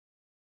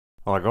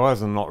Hi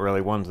guys, I'm not really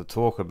one to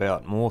talk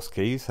about Morse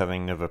keys,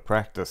 having never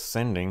practiced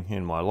sending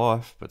in my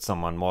life, but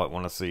someone might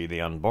want to see the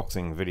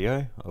unboxing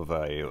video of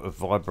a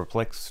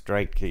Vibroplex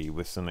straight key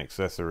with some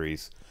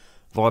accessories.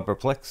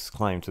 Vibroplex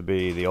claim to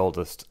be the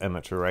oldest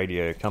amateur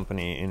radio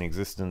company in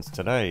existence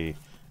today,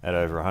 at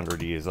over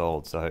 100 years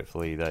old, so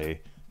hopefully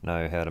they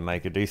know how to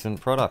make a decent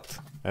product.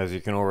 As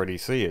you can already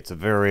see, it's a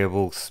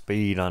variable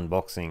speed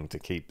unboxing to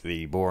keep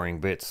the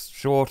boring bits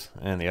short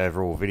and the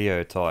overall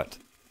video tight.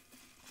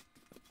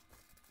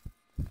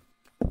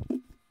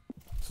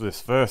 So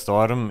this first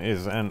item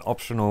is an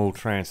optional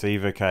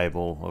transceiver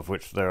cable, of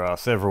which there are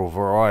several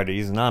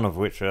varieties, none of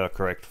which are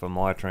correct for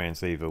my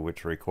transceiver,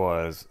 which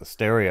requires a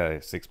stereo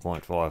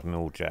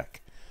 6.5mm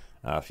jack.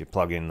 If you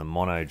plug in the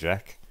mono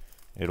jack,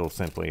 it'll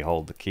simply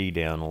hold the key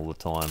down all the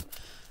time.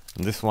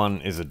 And this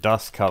one is a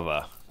dust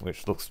cover,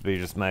 which looks to be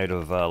just made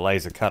of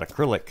laser cut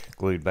acrylic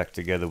glued back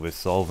together with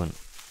solvent.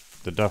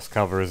 The dust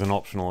cover is an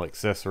optional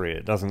accessory,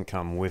 it doesn't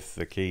come with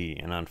the key,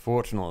 and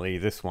unfortunately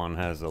this one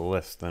has a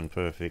less than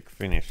perfect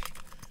finish.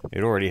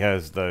 It already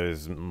has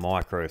those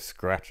micro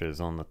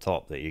scratches on the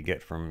top that you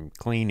get from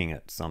cleaning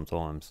it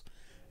sometimes,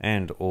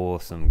 and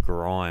or some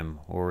grime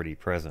already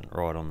present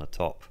right on the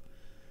top.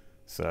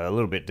 So a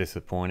little bit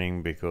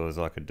disappointing because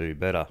I could do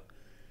better.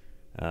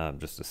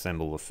 Just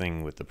assemble the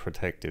thing with the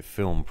protective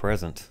film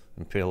present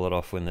and peel it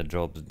off when the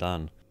job's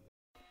done.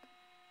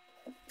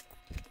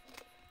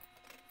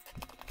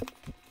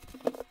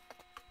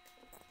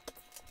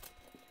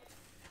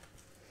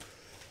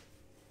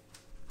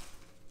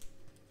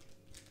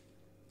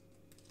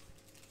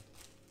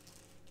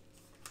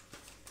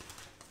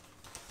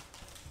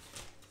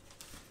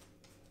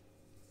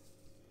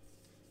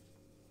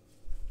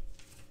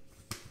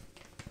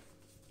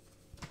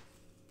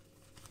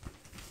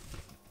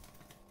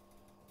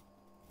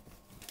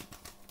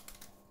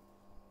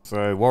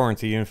 So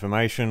warranty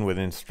information with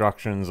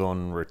instructions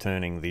on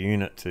returning the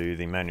unit to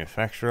the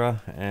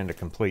manufacturer and a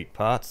complete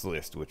parts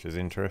list, which is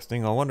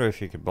interesting. I wonder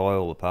if you could buy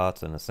all the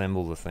parts and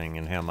assemble the thing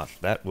and how much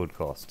that would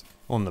cost.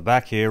 On the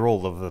back here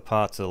all of the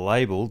parts are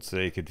labelled, so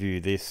you could view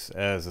this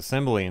as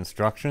assembly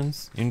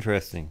instructions.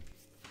 Interesting.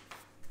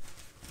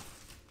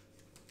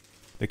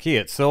 The key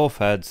itself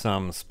had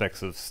some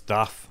specks of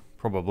stuff,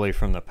 probably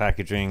from the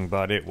packaging,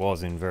 but it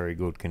was in very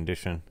good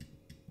condition.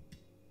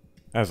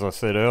 As I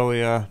said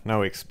earlier,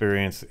 no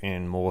experience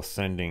in Morse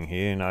sending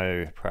here,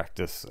 no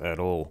practice at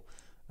all.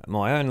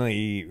 My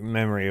only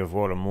memory of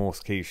what a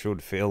Morse key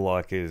should feel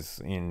like is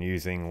in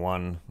using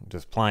one,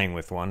 just playing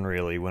with one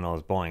really, when I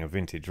was buying a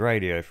vintage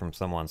radio from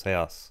someone's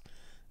house,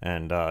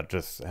 and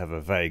just have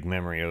a vague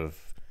memory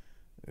of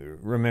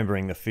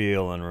remembering the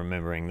feel and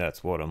remembering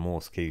that's what a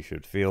Morse key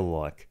should feel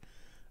like.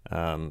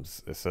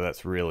 So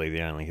that's really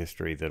the only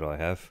history that I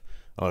have.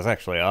 I was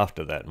actually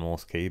after that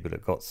Morse key, but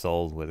it got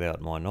sold without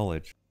my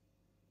knowledge.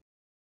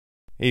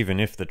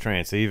 Even if the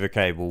transceiver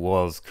cable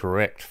was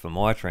correct for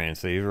my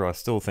transceiver, I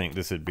still think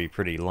this would be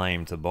pretty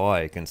lame to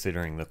buy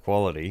considering the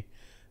quality.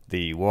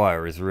 The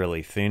wire is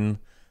really thin,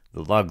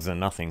 the lugs are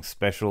nothing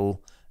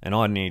special, and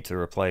I need to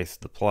replace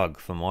the plug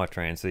for my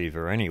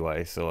transceiver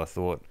anyway, so I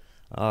thought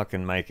I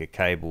can make a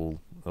cable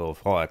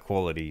of higher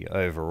quality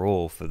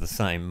overall for the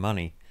same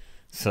money.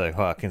 So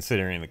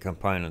considering the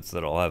components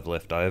that I'll have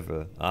left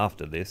over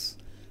after this,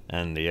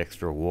 and the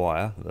extra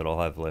wire that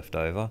I'll have left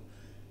over,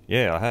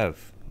 yeah, I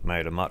have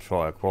made a much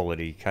higher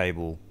quality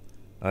cable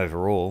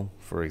overall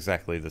for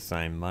exactly the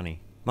same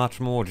money. Much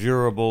more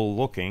durable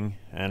looking,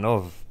 and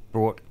I've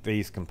bought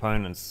these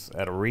components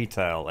at a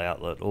retail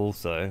outlet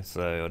also,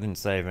 so I didn't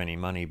save any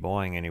money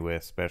buying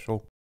anywhere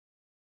special.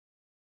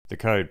 The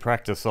code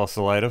practice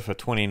oscillator for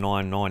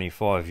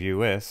 $29.95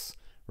 US.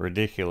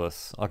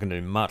 Ridiculous. I can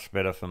do much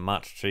better for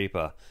much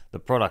cheaper. The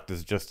product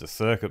is just a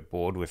circuit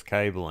board with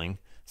cabling,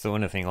 so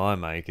anything I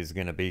make is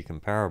going to be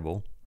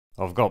comparable.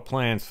 I've got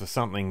plans for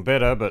something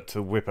better, but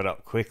to whip it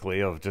up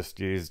quickly I've just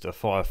used a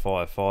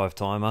 555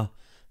 timer,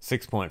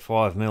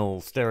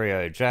 6.5mm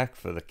stereo jack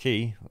for the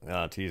key,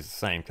 to use the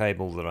same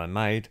cable that I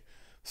made,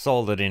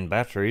 soldered in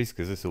batteries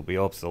because this will be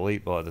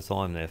obsolete by the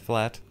time they're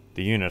flat.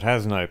 The unit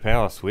has no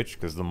power switch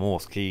because the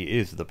Morse key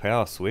is the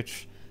power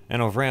switch,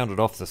 and I've rounded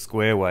off the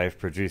square wave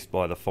produced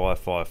by the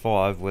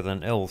 555 with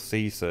an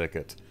LC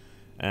circuit,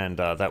 and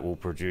that will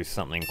produce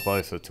something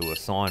closer to a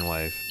sine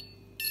wave.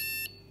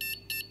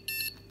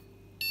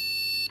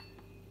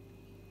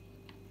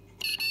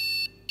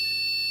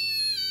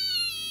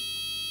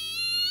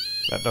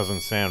 That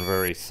doesn't sound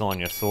very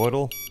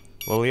sinusoidal.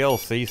 Well, the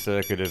LC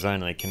circuit is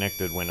only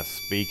connected when a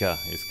speaker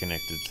is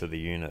connected to the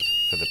unit.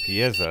 For the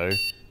piezo,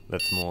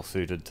 that's more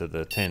suited to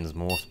the TENS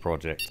Morse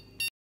project.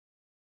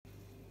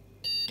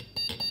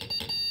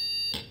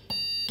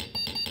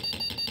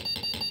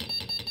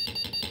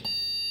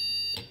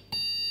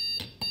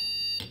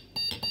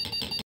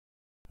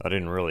 I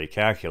didn't really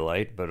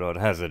calculate, but I'd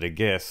hazard a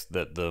guess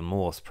that the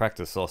Morse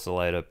practice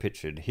oscillator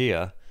pictured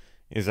here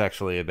is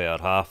actually about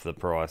half the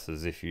price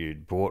as if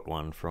you'd bought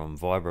one from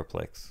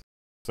Vibroplex.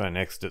 So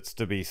next it's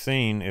to be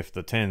seen if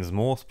the TENS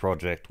Morse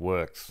project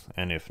works,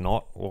 and if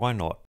not, why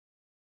not?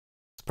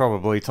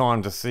 Probably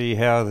time to see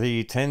how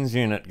the TENS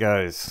unit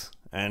goes,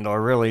 and I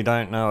really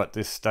don't know at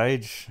this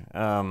stage.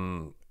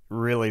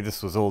 Really,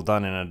 this was all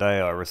done in a day.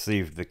 I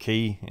received the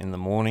key in the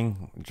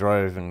morning,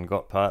 drove and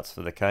got parts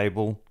for the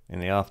cable in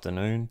the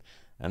afternoon,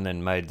 and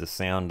then made the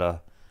sounder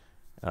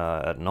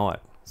at night.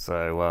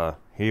 So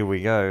here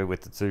we go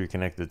with the two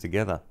connected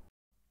together.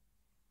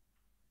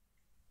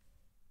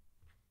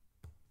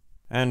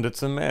 And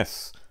it's a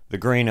mess. The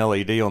green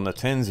LED on the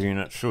TENS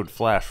unit should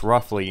flash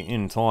roughly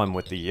in time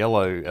with the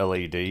yellow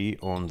LED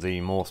on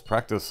the Morse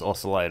practice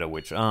oscillator,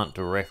 which aren't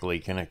directly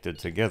connected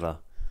together.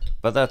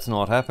 But that's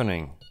not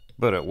happening,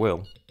 but it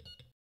will.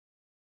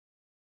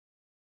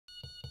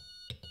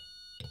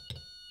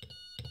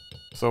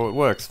 So it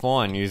works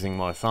fine using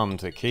my thumb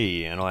to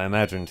key, and I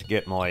imagine to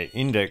get my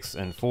index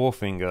and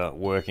forefinger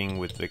working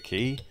with the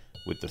key,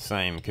 with the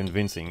same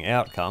convincing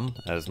outcome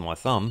as my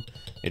thumb,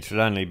 it should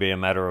only be a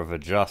matter of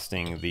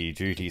adjusting the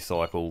duty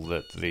cycle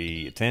that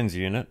the TENS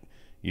unit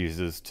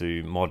uses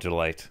to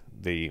modulate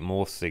the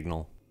Morse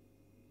signal.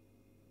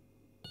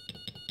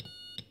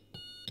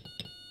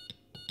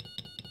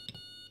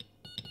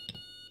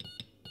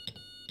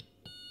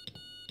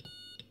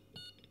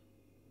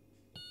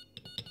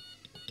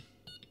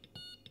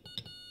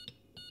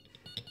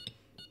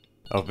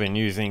 I've been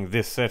using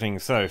this setting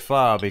so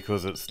far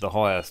because it's the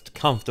highest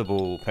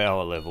comfortable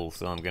power level,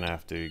 so I'm going to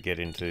have to get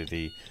into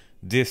the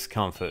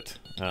discomfort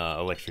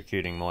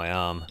electrocuting my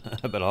arm,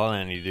 but I'll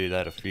only do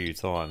that a few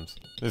times.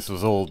 This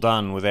was all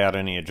done without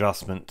any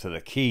adjustment to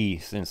the key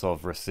since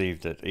I've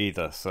received it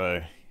either,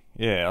 so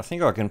yeah, I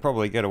think I can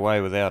probably get away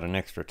without an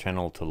extra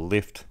channel to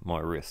lift my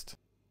wrist.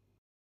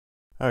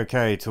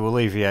 Okay, to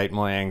alleviate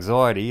my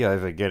anxiety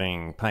over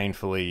getting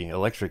painfully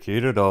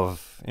electrocuted,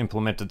 I've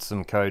implemented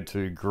some code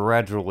to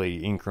gradually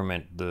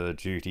increment the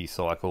duty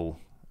cycle,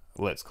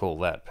 let's call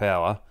that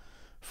power,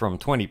 from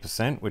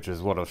 20%, which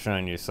is what I've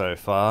shown you so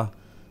far,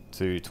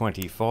 to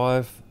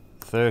 25,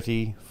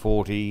 30,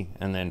 40,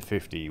 and then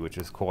 50, which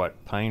is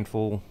quite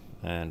painful,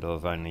 and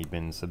I've only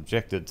been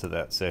subjected to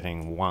that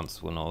setting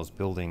once when I was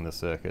building the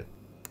circuit.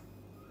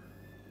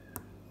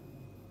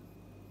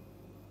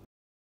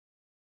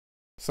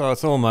 So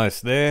it's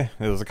almost there.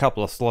 There was a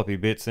couple of sloppy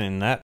bits in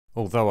that.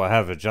 Although I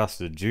have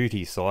adjusted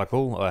duty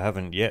cycle, I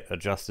haven't yet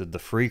adjusted the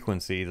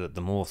frequency that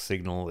the Morse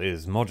signal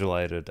is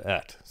modulated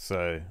at,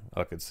 so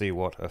I could see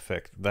what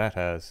effect that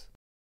has.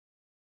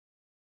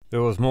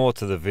 There was more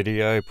to the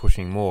video,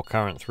 pushing more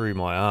current through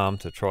my arm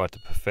to try to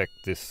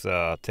perfect this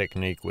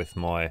technique with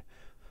my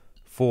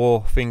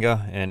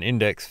forefinger and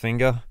index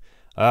finger.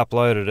 I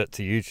uploaded it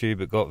to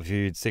YouTube, it got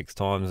viewed 6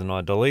 times and I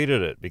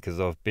deleted it because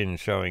I've been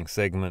showing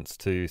segments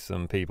to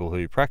some people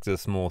who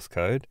practice Morse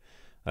code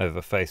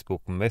over Facebook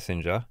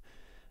Messenger,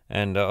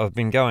 and I've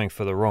been going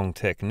for the wrong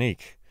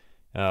technique,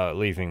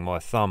 leaving my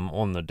thumb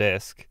on the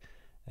desk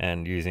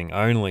and using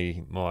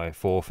only my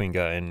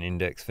forefinger and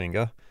index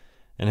finger.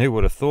 And who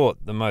would have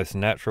thought the most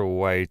natural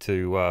way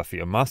to for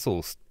your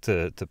muscles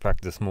to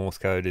practice Morse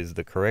code is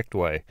the correct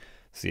way.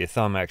 So your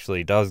thumb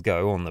actually does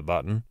go on the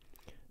button,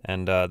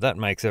 and that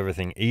makes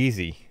everything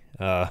easy.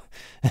 Yeah,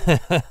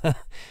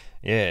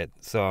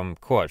 so I'm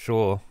quite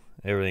sure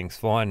everything's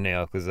fine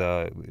now, because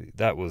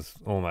that was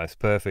almost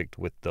perfect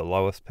with the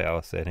lowest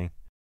power setting.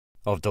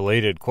 I've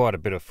deleted quite a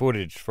bit of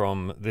footage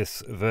from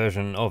this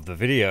version of the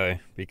video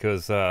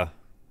because I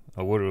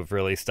would have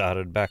really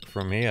started back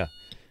from here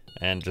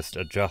and just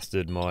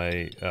adjusted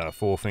my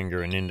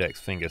forefinger and index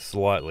finger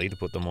slightly to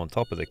put them on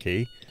top of the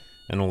key.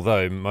 And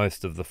although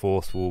most of the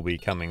force will be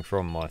coming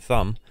from my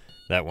thumb,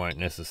 that won't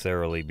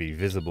necessarily be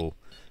visible.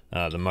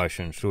 The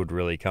motion should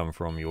really come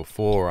from your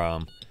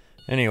forearm.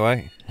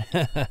 Anyway,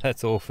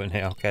 that's all for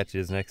now. Catch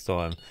you next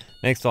time.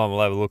 Next time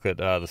we'll have a look at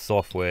the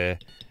software,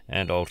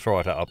 and I'll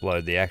try to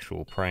upload the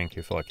actual prank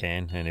if I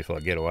can, and if I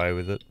get away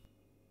with it.